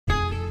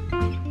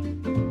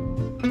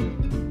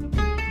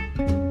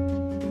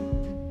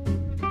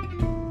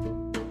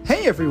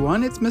Hey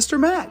everyone, it's Mr.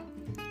 Matt.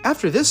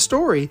 After this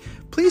story,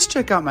 please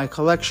check out my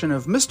collection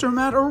of Mr.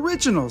 Matt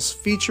Originals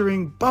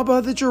featuring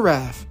Bubba the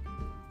Giraffe.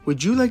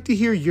 Would you like to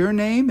hear your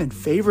name and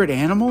favorite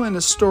animal in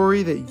a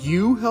story that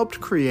you helped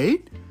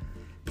create?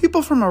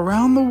 People from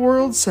around the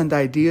world send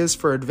ideas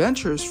for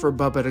adventures for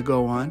Bubba to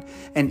go on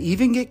and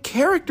even get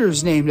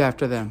characters named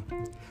after them.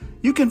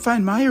 You can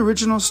find my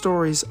original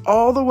stories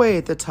all the way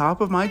at the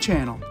top of my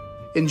channel.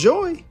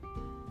 Enjoy!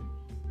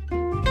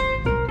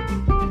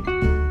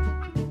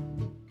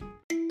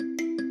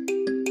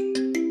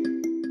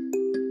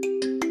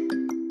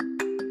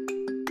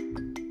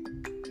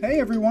 Hey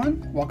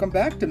everyone, welcome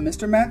back to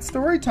Mr. Matt's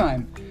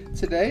Storytime.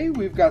 Today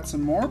we've got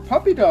some more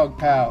puppy dog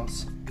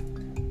pals.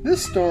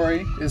 This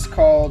story is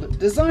called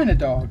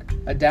Design-A-Dog,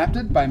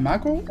 adapted by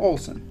Michael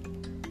Olson.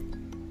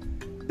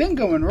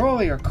 Bingo and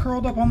Rolly are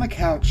curled up on the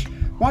couch,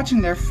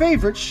 watching their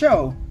favorite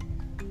show.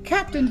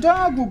 Captain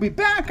Dog will be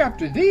back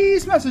after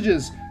these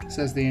messages,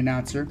 says the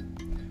announcer.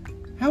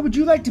 How would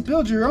you like to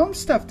build your own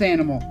stuffed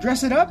animal,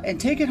 dress it up, and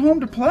take it home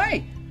to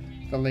play?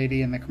 The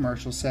lady in the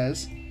commercial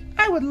says.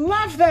 I would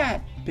love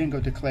that,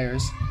 Bingo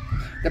declares.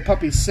 The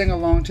puppies sing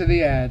along to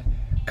the ad.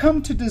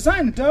 Come to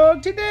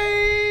Design-A-Dog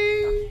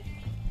today!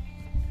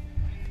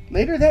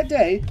 Later that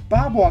day,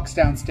 Bob walks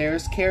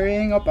downstairs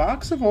carrying a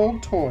box of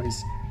old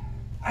toys.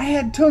 I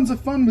had tons of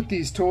fun with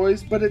these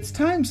toys, but it's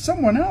time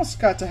someone else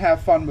got to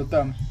have fun with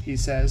them, he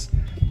says.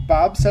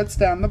 Bob sets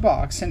down the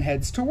box and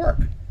heads to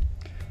work.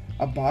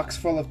 A box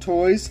full of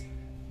toys.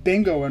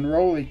 Bingo and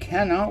Rolly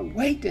cannot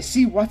wait to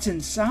see what's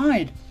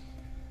inside.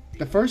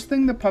 The first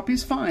thing the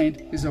puppies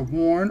find is a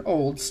worn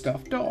old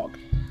stuffed dog.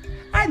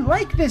 I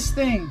like this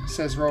thing,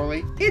 says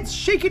Rolly. It's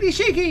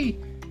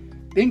shakety-shaky.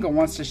 Bingo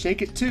wants to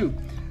shake it too.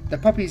 The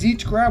puppies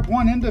each grab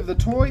one end of the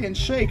toy and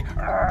shake.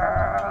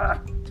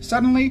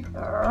 Suddenly,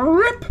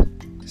 rip!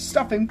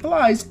 Stuffing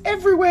flies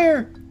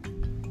everywhere.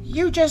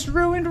 You just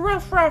ruined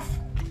Ruff Ruff,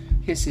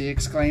 Hissy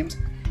exclaims.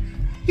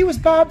 He was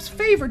Bob's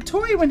favorite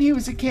toy when he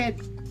was a kid.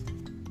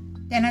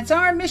 Then it's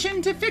our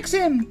mission to fix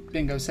him,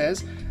 Bingo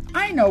says.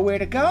 I know where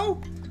to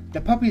go. The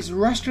puppies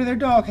rush to their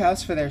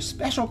doghouse for their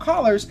special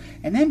collars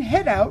and then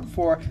head out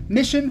for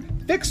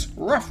Mission Fix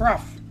Ruff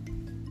Ruff.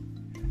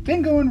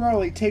 Bingo and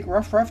Rolly take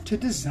Ruff Ruff to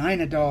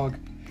Design-A-Dog.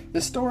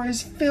 The store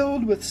is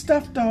filled with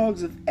stuffed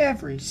dogs of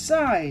every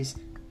size,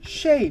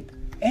 shape,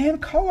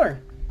 and color.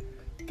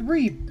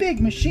 3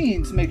 big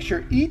machines make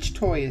sure each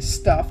toy is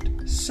stuffed,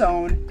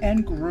 sewn,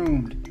 and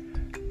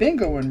groomed.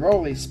 Bingo and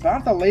Rolly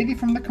spot the lady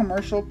from the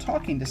commercial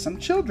talking to some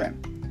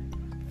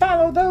children.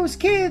 Follow those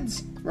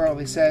kids,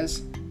 Rolly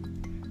says.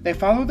 They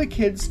follow the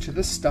kids to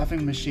the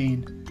stuffing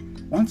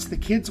machine. Once the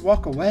kids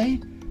walk away,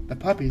 the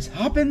puppies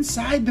hop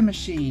inside the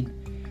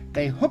machine.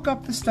 They hook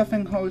up the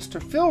stuffing hose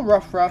to fill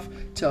Ruff Ruff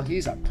till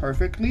he's a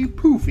perfectly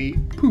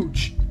poofy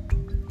pooch.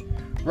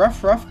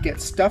 Ruff Ruff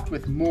gets stuffed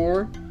with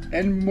more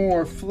and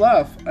more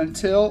fluff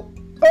until,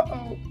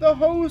 the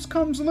hose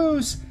comes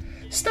loose.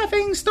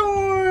 Stuffing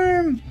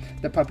storm!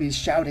 The puppies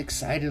shout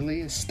excitedly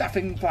as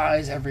stuffing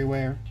flies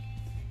everywhere.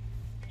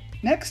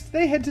 Next,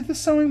 they head to the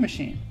sewing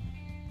machine.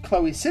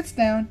 Chloe sits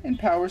down and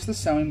powers the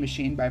sewing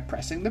machine by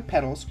pressing the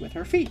pedals with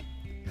her feet.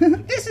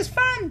 This is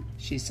fun,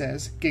 she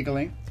says,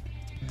 giggling.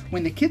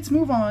 When the kids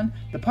move on,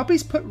 the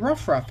puppies put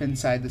Ruff Ruff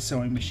inside the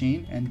sewing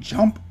machine and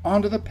jump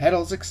onto the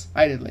pedals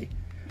excitedly.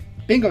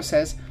 Bingo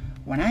says,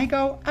 when I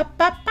go up,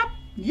 up, up,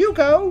 you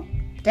go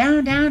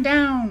down, down,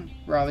 down,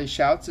 Rolly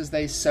shouts as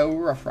they sew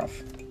Ruff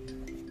Ruff.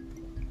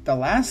 The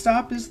last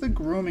stop is the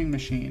grooming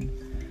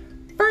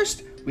machine.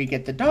 First, we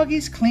get the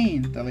doggies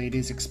clean, the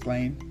ladies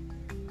explain.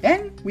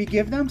 Then we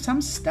give them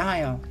some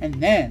style, and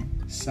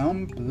then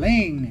some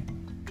bling.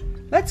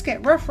 Let's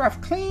get Ruff Ruff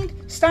cleaned,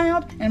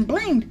 styled, and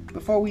blinged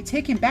before we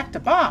take him back to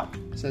Bob,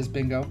 says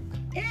Bingo.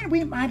 And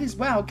we might as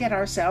well get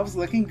ourselves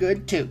looking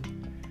good too.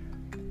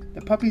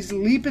 The puppies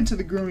leap into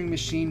the grooming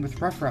machine with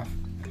Ruff Ruff.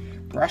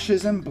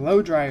 Brushes and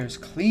blow dryers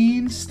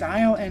clean,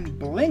 style, and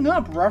bling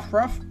up Ruff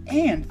Ruff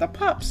and the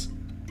pups.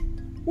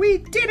 We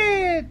did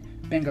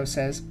it, Bingo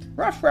says.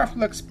 Ruff Ruff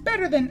looks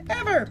better than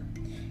ever.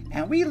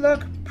 And we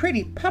look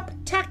pretty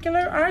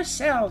pup-tacular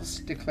ourselves,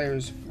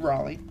 declares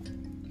Rolly.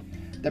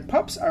 The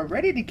pups are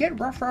ready to get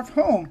Ruff Ruff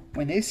home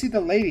when they see the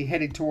lady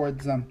heading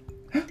towards them.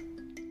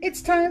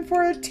 It's time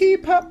for a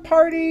tea-pup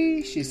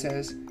party, she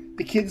says.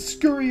 The kids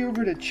scurry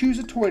over to choose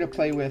a toy to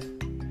play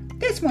with.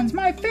 This one's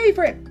my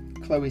favorite,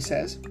 Chloe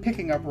says,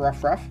 picking up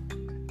Ruff Ruff.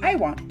 I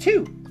want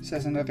 2,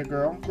 says another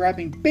girl,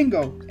 grabbing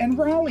Bingo and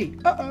Rolly.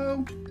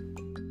 Uh-oh.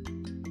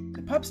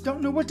 The pups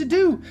don't know what to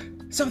do,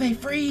 so they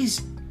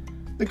freeze.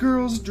 The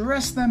girls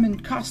dress them in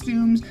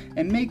costumes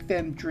and make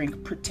them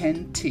drink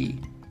pretend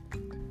tea.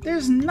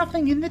 There's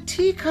nothing in the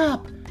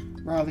teacup,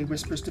 Rolly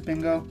whispers to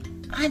Bingo.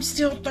 I'm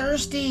still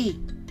thirsty.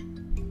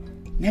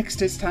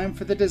 Next, it's time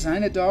for the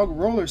Design-A-Dog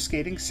roller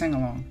skating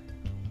sing-along.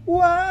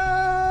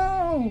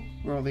 Whoa!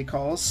 Rolly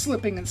calls,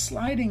 slipping and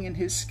sliding in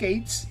his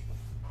skates.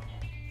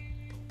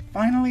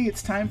 Finally,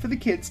 it's time for the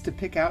kids to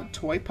pick out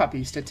toy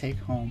puppies to take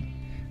home.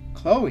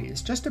 Chloe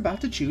is just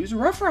about to choose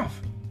Ruff Ruff.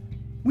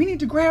 We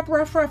need to grab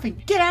Ruff Ruff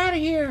and get out of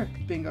here,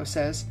 Bingo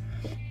says.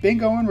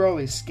 Bingo and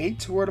Rolly skate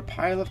toward a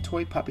pile of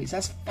toy puppies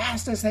as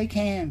fast as they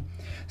can.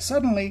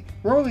 Suddenly,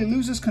 Rolly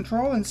loses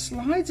control and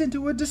slides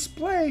into a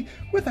display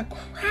with a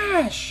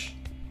crash.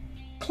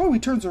 Chloe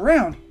turns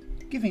around,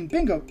 giving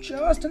Bingo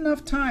just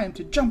enough time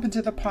to jump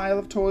into the pile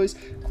of toys,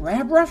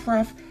 grab Ruff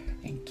Ruff,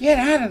 and get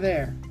out of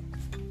there.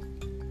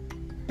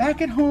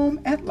 Back at home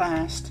at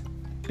last,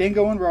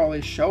 Bingo and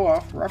Rolly show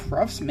off Ruff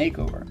Ruff's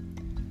makeover.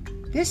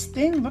 "This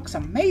thing looks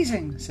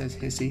amazing," says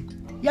Hissy.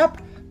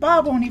 "Yup,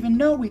 Bob won't even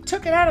know we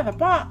took it out of the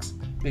box,"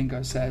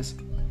 Bingo says.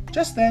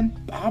 Just then,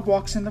 Bob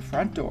walks in the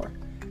front door.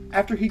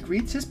 After he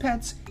greets his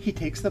pets, he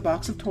takes the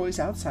box of toys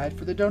outside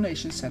for the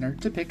donation center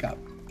to pick up.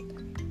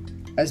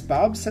 As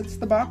Bob sets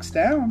the box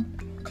down,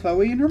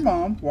 Chloe and her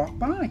mom walk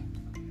by.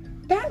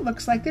 "That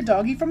looks like the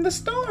doggy from the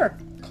store,"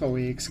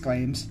 Chloe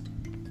exclaims.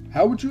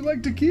 "How would you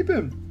like to keep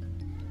him?"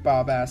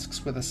 Bob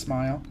asks with a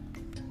smile.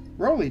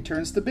 Rolly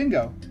turns to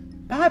Bingo.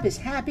 "Bob is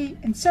happy,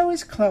 and so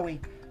is Chloe.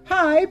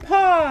 Hi,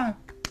 Pa!"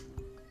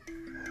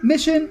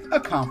 Mission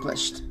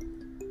accomplished.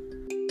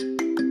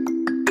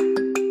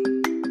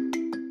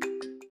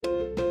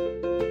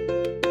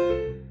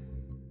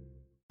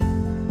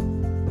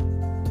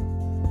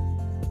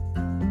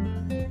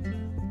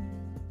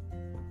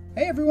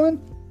 Hey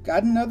everyone,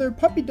 got another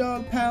Puppy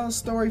Dog Pals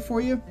story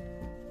for you.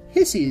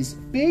 Hissy's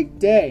Big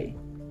Day.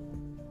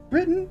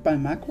 Written by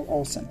Michael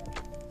Olson.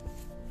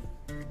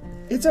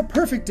 It's a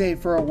perfect day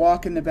for a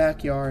walk in the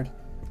backyard.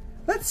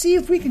 "Let's see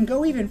if we can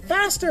go even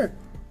faster,"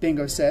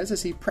 Bingo says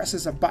as he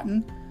presses a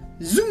button.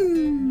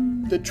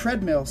 Zoom! The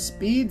treadmill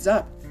speeds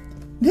up.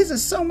 "This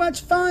is so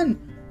much fun,"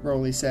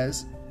 Rolly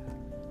says.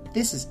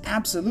 "This is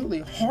absolutely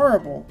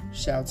horrible,"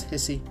 shouts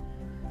Hissy.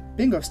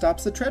 Bingo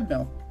stops the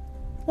treadmill.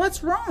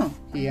 "What's wrong?"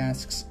 he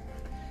asks.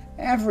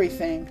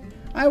 "Everything.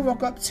 I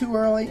woke up too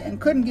early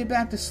and couldn't get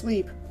back to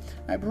sleep.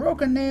 I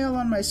broke a nail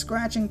on my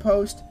scratching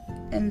post,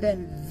 and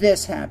then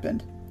this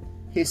happened."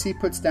 Hissy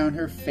puts down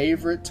her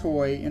favorite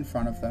toy in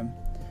front of them.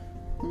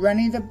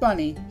 Rennie the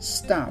bunny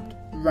stopped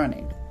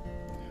running.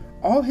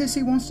 All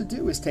Hissy wants to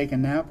do is take a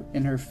nap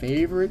in her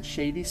favorite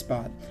shady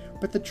spot,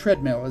 but the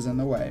treadmill is in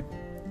the way.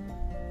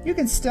 "You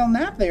can still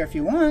nap there if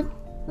you want,"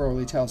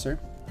 Rolly tells her.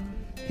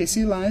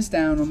 Hissy lies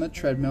down on the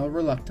treadmill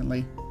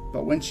reluctantly,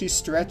 but when she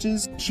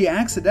stretches, she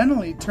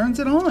accidentally turns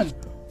it on.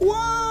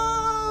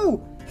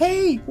 "Whoa!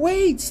 Hey,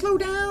 wait, slow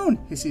down,"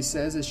 Hissy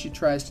says as she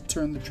tries to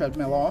turn the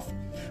treadmill off,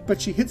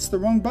 but she hits the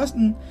wrong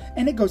button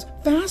and it goes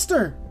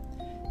faster.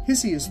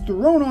 Hissy is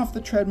thrown off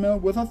the treadmill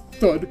with a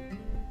thud.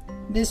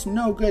 This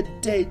no-good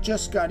day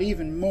just got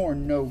even more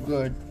no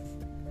good.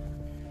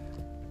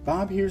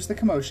 Bob hears the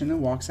commotion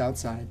and walks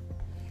outside.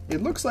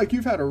 "It looks like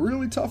you've had a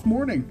really tough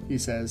morning," he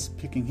says,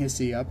 picking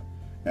Hissy up.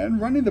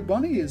 "And Running the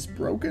Bunny is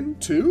broken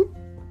too?"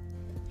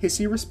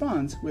 Hissy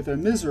responds with a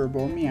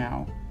miserable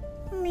meow.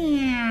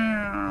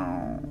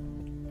 Meow.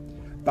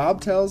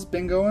 Bob tells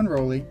Bingo and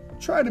Rolly,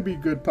 "Try to be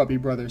good puppy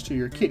brothers to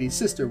your kitty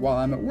sister while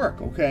I'm at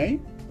work, okay?"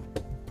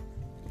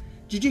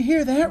 "Did you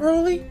hear that,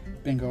 Rolly?"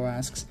 Bingo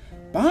asks.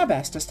 "Bob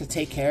asked us to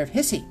take care of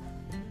Hissy."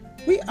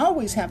 "We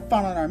always have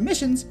fun on our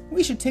missions.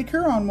 We should take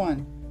her on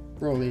one,"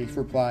 Rolly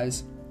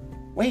replies.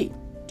 "Wait,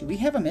 do we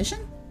have a mission?"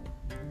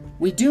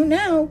 "We do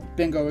now,"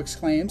 Bingo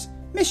exclaims.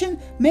 "Mission,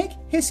 make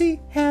Hissy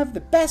have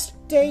the best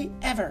day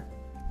ever."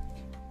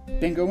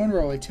 Bingo and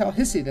Rolly tell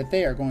Hissy that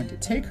they are going to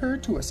take her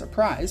to a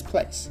surprise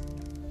place.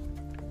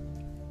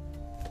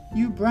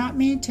 "You brought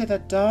me to the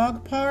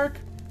dog park?"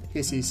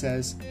 Hissy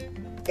says.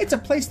 "It's a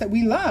place that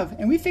we love,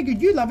 and we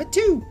figured you'd love it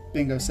too,"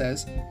 Bingo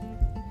says.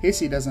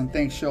 Hissy doesn't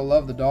think she'll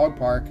love the dog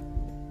park.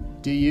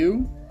 Do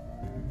you?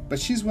 But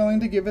she's willing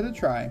to give it a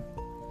try.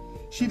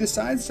 She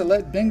decides to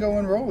let Bingo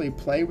and Rolly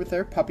play with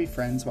their puppy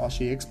friends while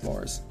she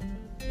explores.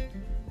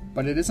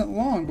 But it isn't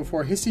long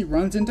before Hissy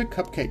runs into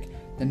Cupcake,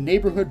 the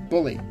neighborhood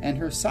bully, and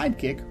her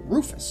sidekick,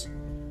 Rufus.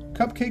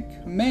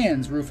 Cupcake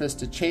commands Rufus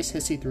to chase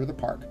Hissy through the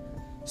park.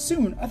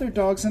 Soon, other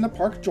dogs in the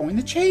park join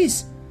the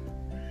chase.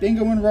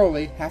 Bingo and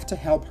Rolly have to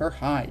help her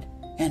hide,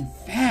 and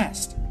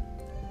fast.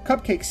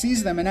 Cupcake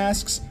sees them and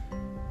asks,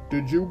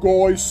 "Did you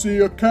guys see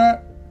a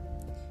cat?"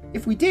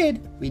 "If we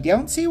did, we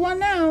don't see one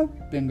now,"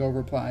 Bingo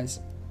replies.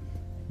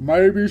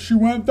 "Maybe she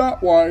went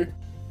that way,"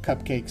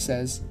 Cupcake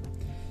says.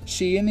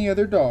 She and the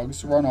other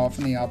dogs run off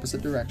in the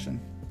opposite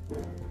direction.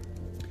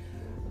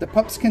 The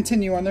pups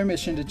continue on their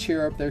mission to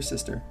cheer up their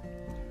sister.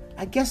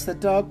 "I guess the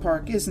dog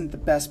park isn't the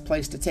best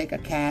place to take a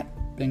cat,"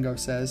 Bingo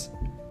says.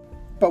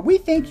 "But we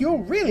think you'll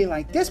really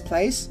like this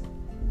place."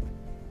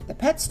 "The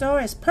pet store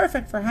is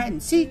perfect for hide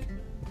and seek,"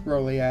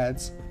 Rolly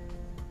adds.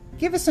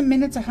 "Give us a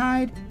minute to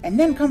hide, and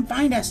then come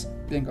find us,"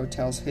 Bingo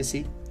tells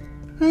Hissy.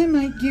 "I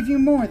might give you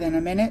more than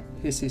a minute,"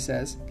 Hissy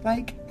says,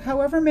 "like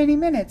however many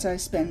minutes I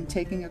spend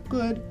taking a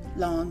good,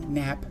 long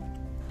nap."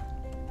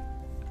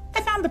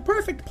 "I found the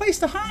perfect place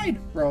to hide,"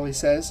 Rolly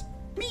says.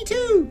 "Me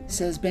too,"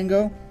 says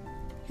Bingo.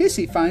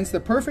 Hissy finds the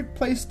perfect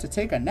place to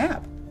take a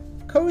nap.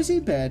 Cozy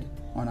bed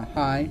on a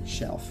high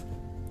shelf.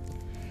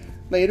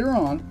 Later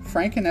on,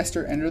 Frank and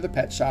Esther enter the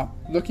pet shop,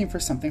 looking for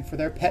something for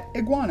their pet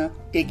iguana,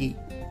 Iggy.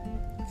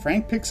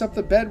 Frank picks up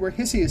the bed where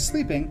Hissy is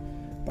sleeping,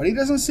 but he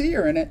doesn't see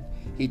her in it.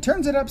 He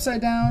turns it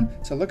upside down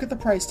to look at the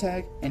price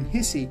tag, and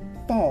Hissy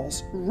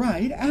falls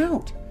right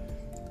out.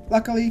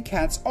 Luckily,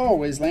 cats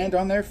always land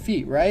on their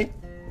feet, right?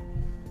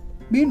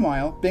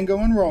 Meanwhile, Bingo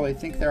and Rolly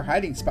think their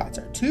hiding spots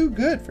are too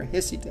good for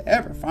Hissy to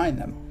ever find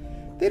them.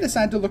 They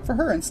decide to look for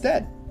her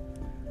instead.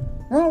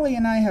 Rolly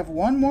and I have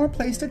one more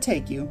place to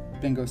take you,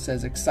 Bingo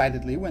says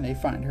excitedly when they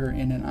find her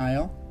in an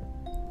aisle.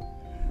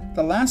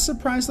 The last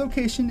surprise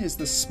location is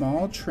the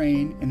small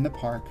train in the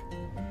park.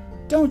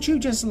 Don't you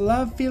just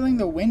love feeling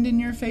the wind in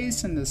your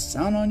face and the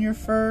sun on your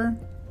fur?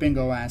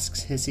 Bingo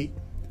asks Hissy.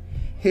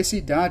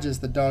 Hissy dodges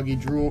the doggy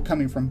drool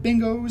coming from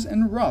Bingo's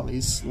and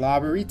Rolly's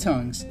slobbery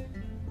tongues.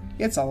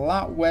 It's a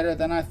lot wetter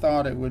than I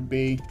thought it would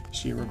be,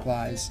 she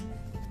replies.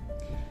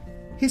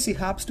 Hissy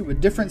hops to a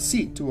different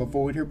seat to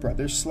avoid her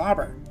brother's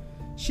slobber.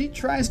 She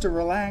tries to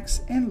relax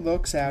and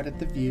looks out at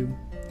the view.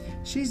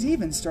 She's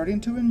even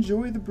starting to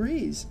enjoy the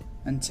breeze,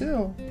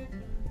 until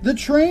the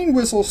train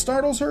whistle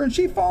startles her and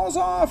she falls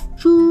off.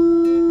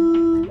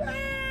 Ah!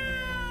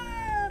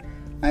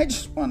 I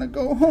just want to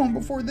go home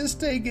before this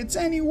day gets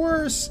any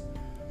worse.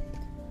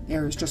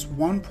 There is just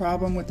one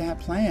problem with that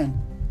plan.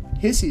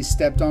 Hissy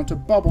stepped onto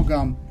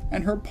bubblegum,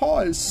 and her paw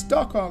is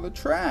stuck on the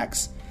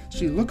tracks.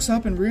 She looks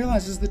up and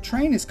realizes the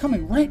train is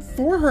coming right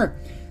for her.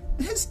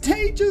 This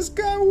day just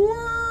got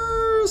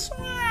worse.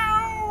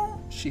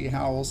 She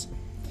howls.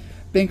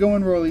 Bingo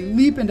and Rolly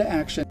leap into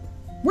action.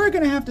 We're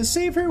going to have to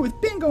save her with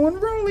Bingo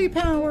and Rolly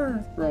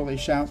power, Rolly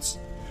shouts.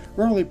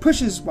 Rolly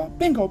pushes while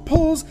Bingo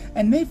pulls,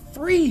 and they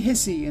free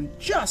Hissy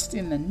just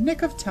in the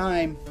nick of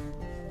time.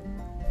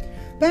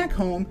 Back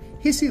home,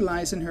 Hissy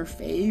lies in her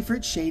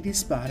favorite shady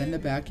spot in the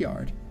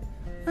backyard.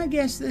 I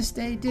guess this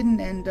day didn't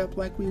end up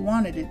like we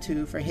wanted it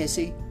to for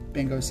Hissy,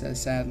 Bingo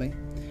says sadly.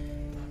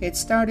 It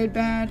started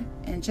bad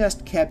and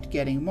just kept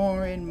getting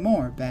more and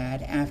more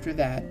bad after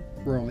that,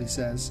 Rolly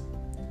says.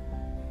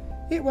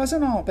 It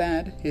wasn't all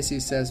bad, Hissy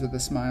says with a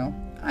smile.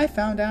 I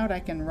found out I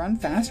can run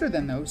faster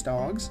than those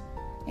dogs,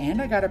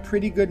 and I got a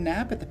pretty good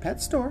nap at the pet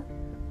store.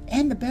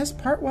 And the best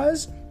part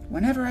was,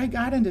 whenever I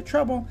got into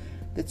trouble,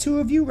 the two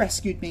of you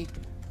rescued me,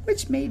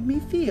 which made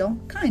me feel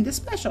kinda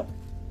special.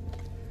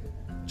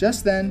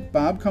 Just then,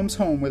 Bob comes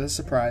home with a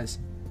surprise.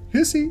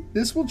 Hissy,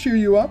 this will cheer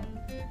you up.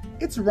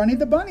 It's Runny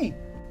the Bunny.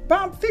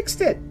 Bob fixed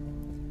it.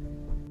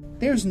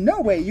 There's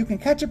no way you can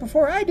catch it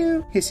before I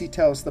do, Hissy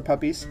tells the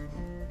puppies.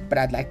 But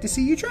I'd like to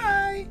see you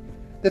try.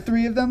 The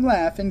three of them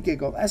laugh and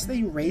giggle as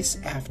they race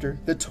after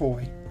the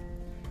toy.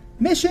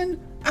 Mission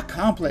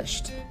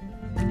accomplished.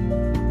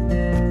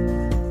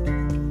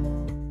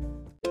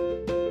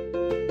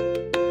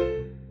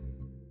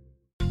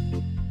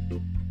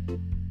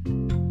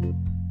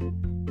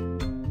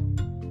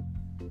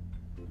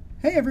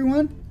 Hey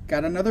everyone,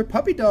 got another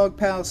Puppy Dog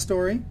Pals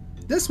story.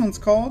 This one's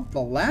called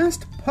The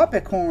Last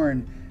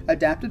Puppicorn,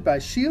 adapted by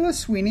Sheila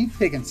Sweeney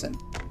Higginson.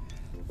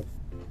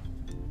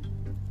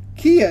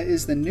 Kia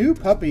is the new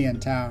puppy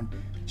in town.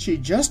 She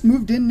just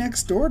moved in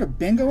next door to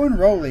Bingo and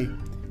Rolly.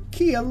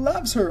 Kia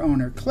loves her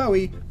owner,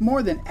 Chloe,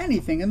 more than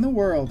anything in the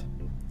world.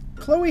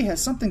 Chloe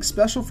has something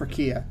special for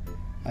Kia,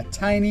 a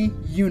tiny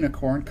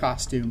unicorn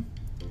costume.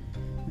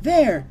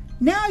 There,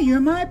 now you're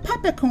my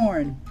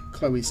puppicorn,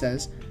 Chloe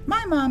says.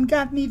 My mom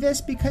got me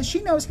this because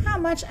she knows how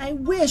much I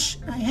wish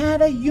I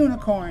had a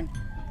unicorn.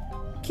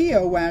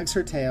 Kia wags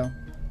her tail.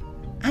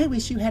 I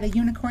wish you had a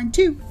unicorn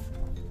too.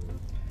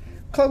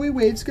 Chloe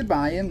waves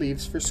goodbye and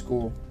leaves for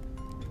school.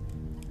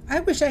 I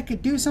wish I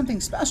could do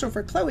something special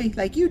for Chloe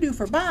like you do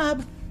for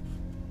Bob.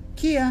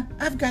 Kia,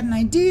 I've got an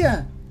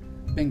idea,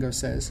 Bingo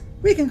says.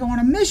 We can go on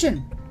a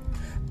mission.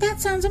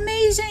 That sounds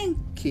amazing,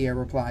 Kia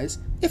replies.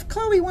 If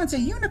Chloe wants a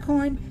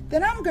unicorn,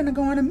 then I'm going to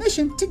go on a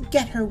mission to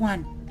get her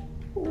one.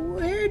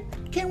 Where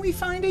can we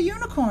find a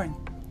unicorn?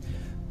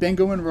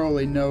 Bingo and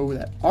Rolly know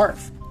that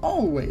Arf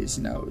always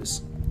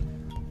knows.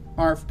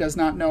 Arf does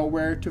not know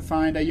where to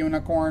find a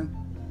unicorn,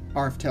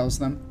 Arf tells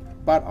them,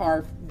 but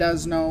Arf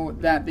does know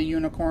that the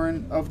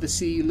unicorn of the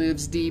sea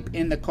lives deep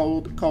in the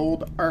cold,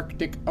 cold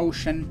Arctic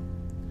Ocean.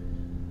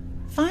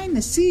 Find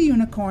the sea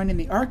unicorn in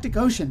the Arctic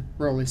Ocean,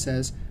 Rolly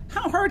says.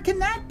 How hard can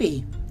that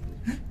be?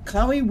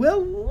 Chloe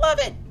will love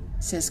it,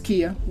 says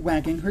Kia,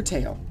 wagging her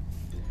tail.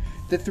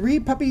 The three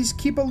puppies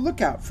keep a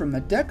lookout from the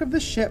deck of the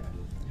ship.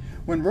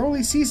 When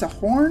Rolly sees a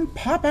horn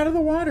pop out of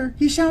the water,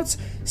 he shouts,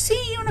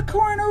 Sea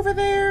unicorn over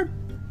there!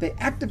 They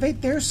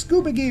activate their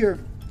scuba gear.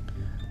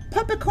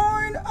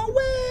 Puppicorn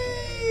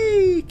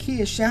away!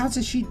 Kia shouts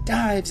as she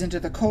dives into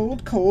the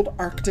cold, cold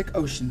Arctic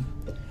Ocean.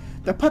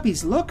 The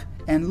puppies look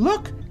and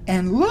look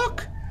and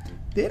look.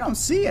 They don't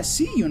see a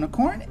sea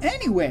unicorn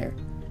anywhere.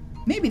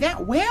 Maybe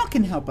that whale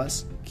can help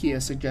us, Kia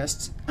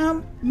suggests.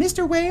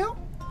 Mr. Whale?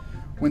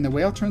 When the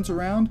whale turns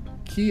around,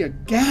 Kia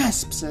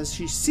gasps as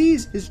she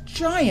sees his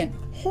giant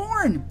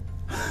horn.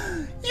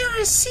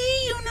 You're a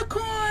sea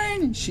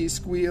unicorn, she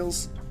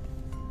squeals.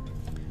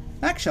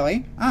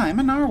 Actually, I'm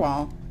a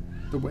narwhal,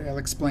 the whale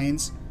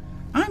explains.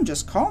 I'm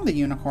just called the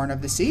unicorn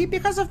of the sea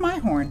because of my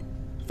horn.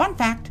 Fun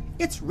fact,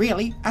 it's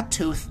really a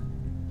tooth.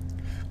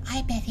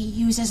 I bet he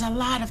uses a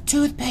lot of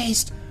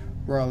toothpaste,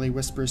 Rolly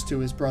whispers to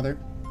his brother.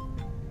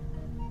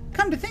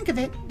 Come to think of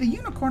it, the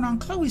unicorn on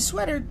Chloe's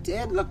sweater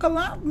did look a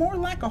lot more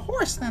like a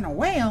horse than a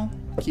whale,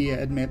 Kia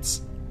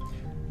admits.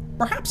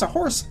 Perhaps a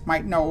horse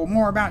might know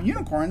more about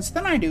unicorns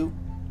than I do,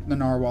 the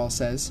narwhal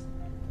says.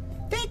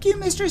 Thank you,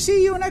 Mr.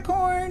 Sea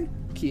Unicorn,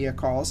 Kia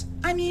calls.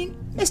 I mean,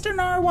 Mr.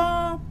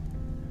 Narwhal.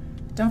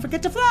 Don't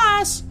forget to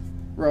floss,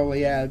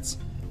 Rolly adds.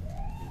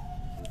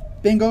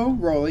 Bingo,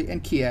 Rolly,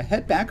 and Kia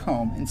head back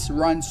home and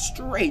run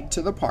straight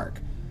to the park.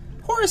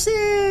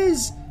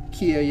 Horses!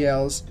 Kia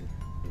yells.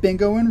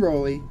 Bingo and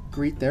Rolly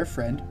greet their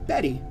friend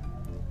Betty.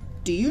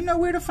 Do you know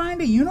where to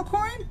find a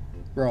unicorn?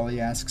 Rolly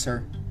asks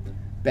her.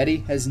 Betty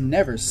has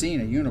never seen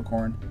a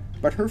unicorn,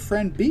 but her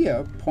friend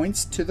Bea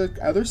points to the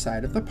other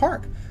side of the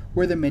park,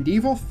 where the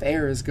medieval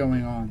fair is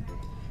going on.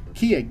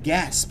 Kia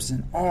gasps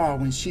in awe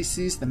when she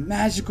sees the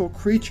magical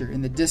creature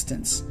in the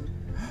distance.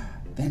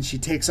 Then she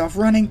takes off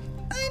running.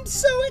 I'm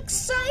so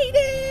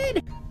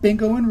excited!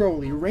 Bingo and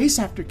Rolly race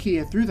after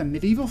Kia through the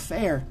medieval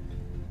fair.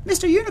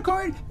 Mr.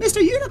 Unicorn!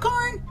 Mr.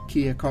 Unicorn!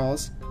 Kia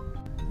calls.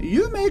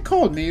 You may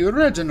call me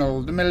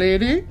Reginald,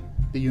 milady,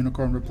 the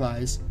unicorn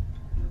replies.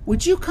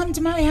 Would you come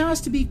to my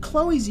house to be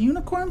Chloe's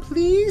unicorn,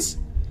 please?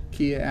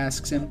 Kia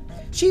asks him.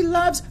 She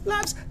loves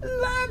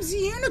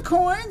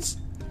unicorns!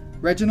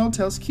 Reginald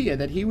tells Kia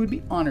that he would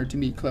be honored to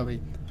meet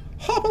Chloe.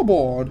 Hop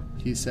aboard,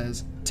 he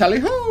says.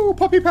 Tally-ho,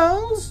 puppy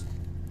pals!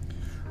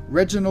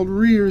 Reginald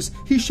rears,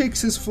 he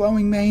shakes his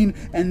flowing mane,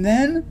 and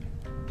then,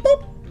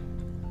 boop!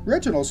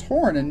 Reginald's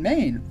horn and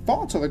mane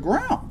fall to the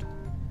ground.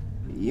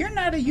 You're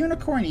not a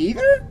unicorn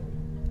either?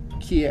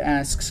 Kia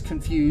asks,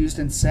 confused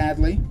and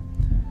sadly.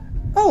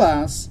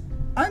 Alas,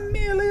 I'm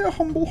merely a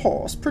humble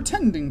horse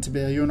pretending to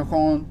be a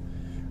unicorn,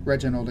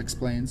 Reginald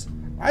explains.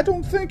 I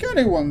don't think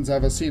anyone's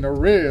ever seen a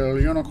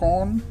real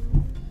unicorn.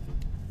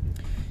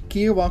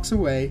 Kia walks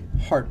away,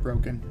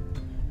 heartbroken.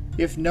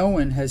 If no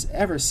one has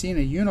ever seen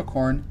a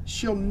unicorn,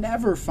 she'll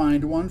never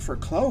find one for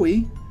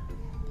Chloe.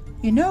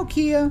 You know,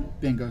 Kia,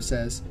 Bingo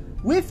says,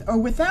 with or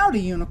without a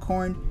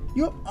unicorn,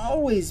 you'll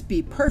always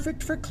be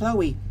perfect for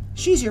Chloe.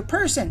 She's your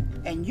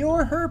person, and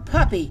you're her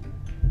puppy.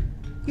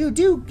 You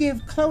do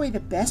give Chloe the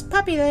best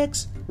puppy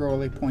legs,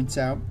 Rolly points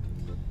out.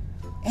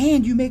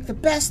 And you make the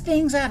best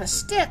things out of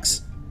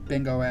sticks,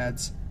 Bingo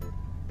adds.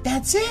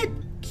 That's it,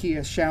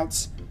 Kia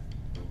shouts.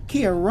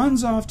 Kia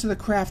runs off to the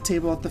craft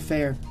table at the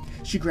fair.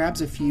 She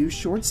grabs a few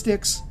short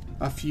sticks,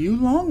 a few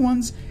long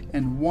ones,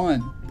 and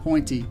one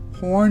pointy,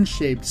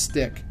 horn-shaped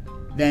stick.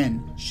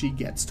 Then she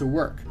gets to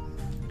work.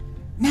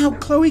 Now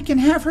Chloe can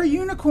have her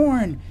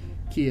unicorn,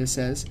 Kia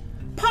says.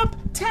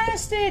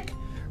 Pop-tastic!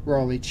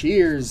 Rolly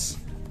cheers.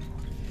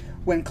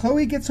 When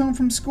Chloe gets home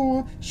from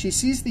school, she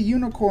sees the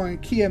unicorn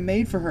Kia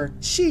made for her.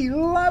 She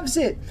loves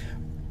it,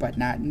 but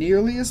not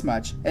nearly as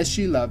much as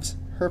she loves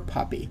her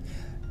puppy.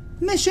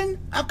 Mission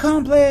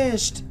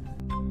accomplished!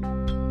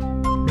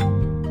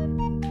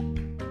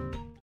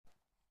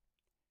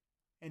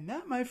 And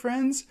that, my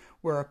friends,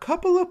 were a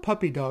couple of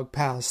Puppy Dog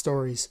Pal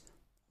stories.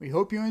 We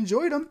hope you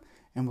enjoyed them,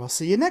 and we'll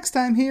see you next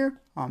time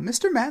here on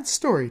Mr. Matt's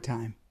Story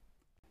Time.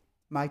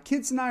 My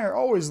kids and I are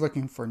always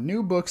looking for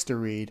new books to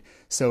read,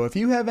 so if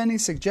you have any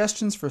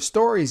suggestions for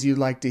stories you'd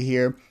like to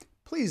hear,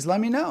 please let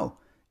me know.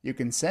 You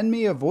can send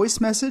me a voice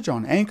message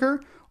on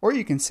Anchor, or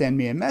you can send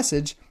me a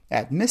message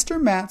at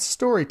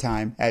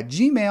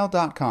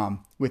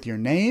mrmattsstorytime@gmail.com with your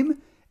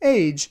name,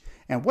 age,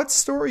 and what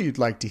story you'd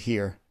like to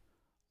hear.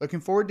 Looking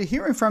forward to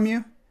hearing from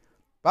you.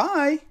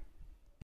 Bye!